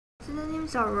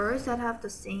Synonyms are words that have the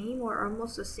same or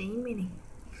almost the same meaning.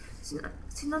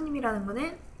 시노님이라는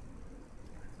거는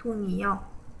동의어,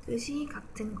 뜻이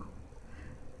같은 거.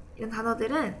 이런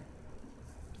단어들은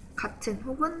같은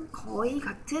혹은 거의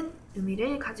같은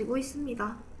의미를 가지고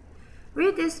있습니다.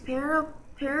 Read these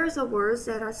pairs of words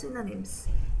that are synonyms.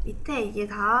 밑에 이게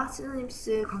다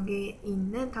synonyms 관계에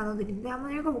있는 단어들인데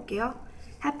한번 읽어볼게요.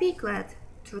 Happy, glad.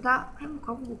 둘 다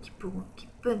행복하고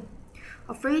기쁜.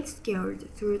 Afraid,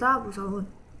 scared. 둘 다 무서운.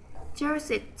 Chair,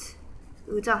 sit.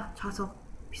 의자, 좌석.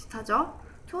 비슷하죠?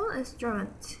 Tool,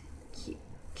 instrument.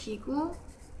 기구,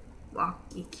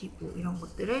 악기, 기구 이런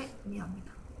것들을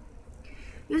의미합니다.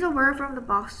 Use a word from the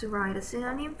box to write a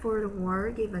synonym for the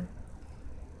word given.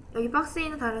 여기 박스에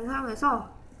있는 단어를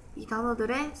사용해서 이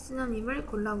단어들의 시노님을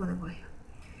골라보는 거예요.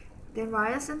 Then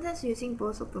write a sentence using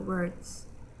both of the words.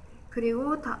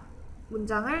 그리고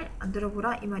문장을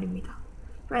만들어보라 이 말입니다.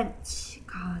 French,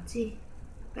 가지.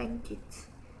 Banquet,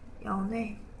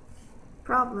 연회.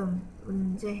 Problem,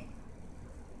 문제.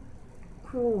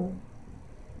 Cool,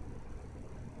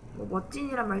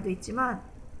 멋진이란 말도 있지만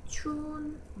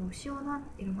추운, 시원한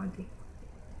이런 말도 있고.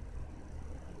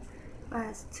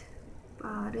 Fast,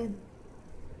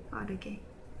 빠르게.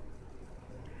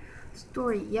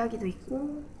 Story, 이야기도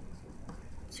있고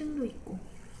층도 있고.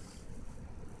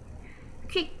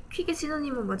 quick의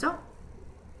시노님은 뭐죠?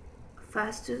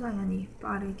 fast, 당연히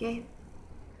빠르게,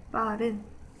 빠른.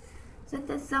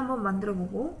 센텐스 한번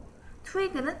만들어보고.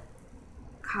 twig는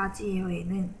가지예요.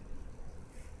 얘는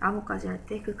나뭇가지 할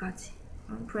때 그 가지.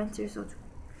 branch를 써주고.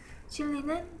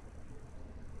 chilly는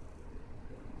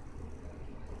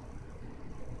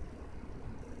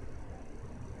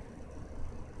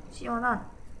시원한,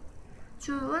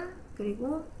 추운,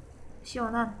 그리고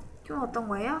시원한. 좀 어떤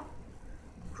거예요?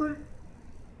 cool.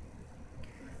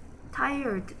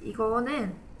 tired,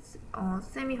 이거는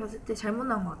쌤이 봤을 때 잘못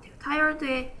나온 것 같아요.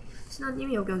 tired의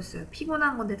시노님이 여기 있어요.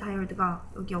 피곤한 건데 tired가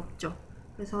여기 없죠.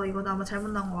 그래서 이거 아마 잘못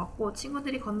나온 것 같고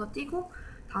친구들이 건너뛰고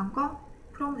다음 거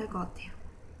풀어보면 될 것 같아요.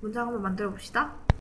 문장 한번 만들어 봅시다.